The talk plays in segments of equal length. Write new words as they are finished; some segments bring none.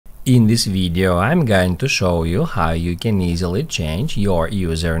In this video, I'm going to show you how you can easily change your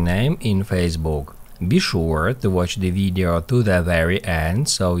username in Facebook. Be sure to watch the video to the very end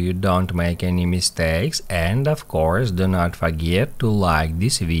so you don't make any mistakes, and of course do not forget to like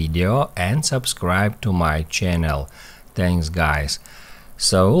this video and subscribe to my channel. Thanks guys.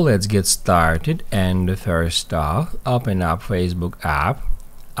 So let's get started, and first off, open up Facebook app.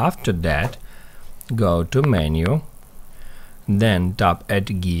 After that, go to menu, then tap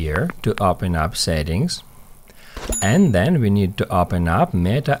Add Gear to open up settings, and then we need to open up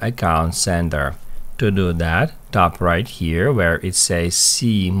Meta Account Center. To do that, tap right here where it says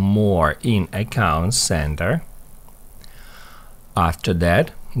See More in Account Center. After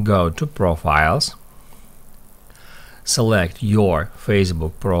that, go to Profiles, select your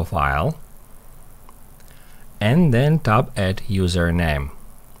Facebook profile, and then tap Add Username.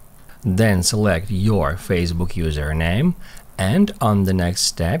 Then select your Facebook username, and on the next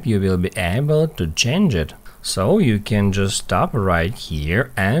step you will be able to change it. So you can just tap right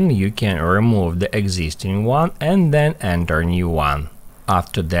here and you can remove the existing one and then enter new one.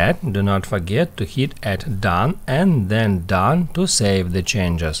 After that, do not forget to hit Add Done and then Done to save the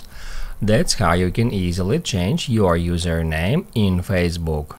changes. That's how you can easily change your username in Facebook.